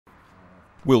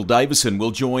Will Davison will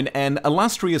join an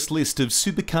illustrious list of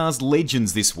Supercars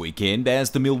legends this weekend as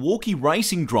the Milwaukee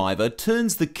Racing driver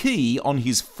turns the key on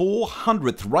his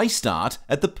 400th race start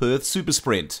at the Perth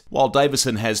SuperSprint. While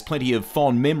Davison has plenty of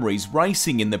fond memories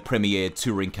racing in the premier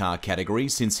touring car category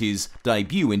since his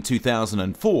debut in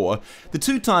 2004, the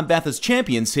two-time Bathurst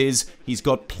champion says he's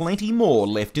got plenty more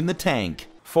left in the tank.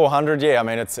 400, yeah, I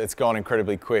mean, it's gone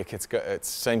incredibly quick. It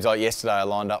seems like yesterday I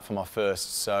lined up for my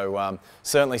first, so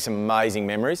certainly some amazing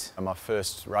memories. My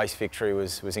first race victory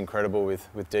was incredible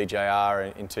with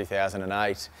DJR in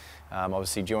 2008.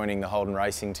 Obviously joining the Holden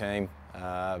Racing team,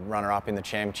 runner-up in the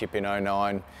championship in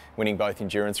 2009, winning both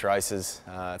endurance races.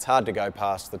 It's hard to go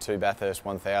past the two Bathurst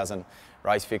 1000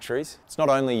 race victories. It's not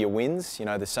only your wins, you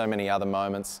know, there's so many other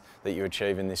moments that you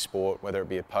achieve in this sport, whether it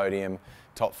be a podium,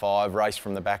 top 5, race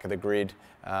from the back of the grid,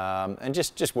 and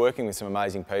just working with some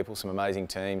amazing people, some amazing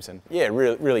teams, and yeah,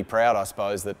 really proud, I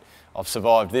suppose, that I've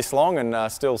survived this long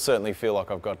and still certainly feel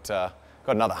like I've got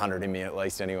another 100 in me at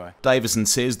least anyway. Davison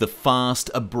says the fast,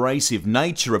 abrasive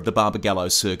nature of the Barbagallo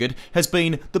circuit has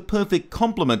been the perfect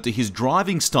complement to his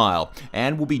driving style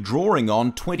and will be drawing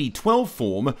on 2012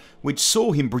 form, which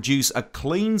saw him produce a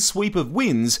clean sweep of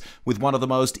wins with one of the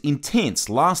most intense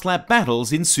last lap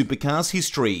battles in Supercars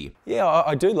history. Yeah,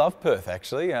 I do love Perth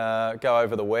actually. Go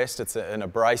over the west, it's an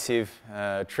abrasive,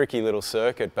 tricky little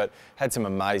circuit, but had some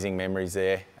amazing memories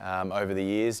there over the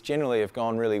years. Generally have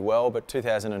gone really well, but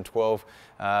 2012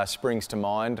 springs to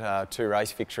mind, 2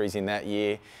 race victories in that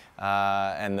year,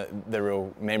 and the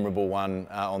real memorable one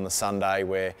on the Sunday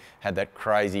where had that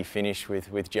crazy finish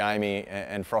with Jamie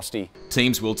and Frosty.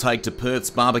 Teams will take to Perth's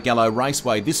Barbagallo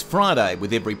Raceway this Friday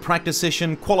with every practice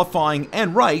session, qualifying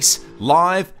and race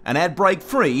live and ad break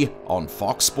free on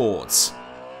Fox Sports.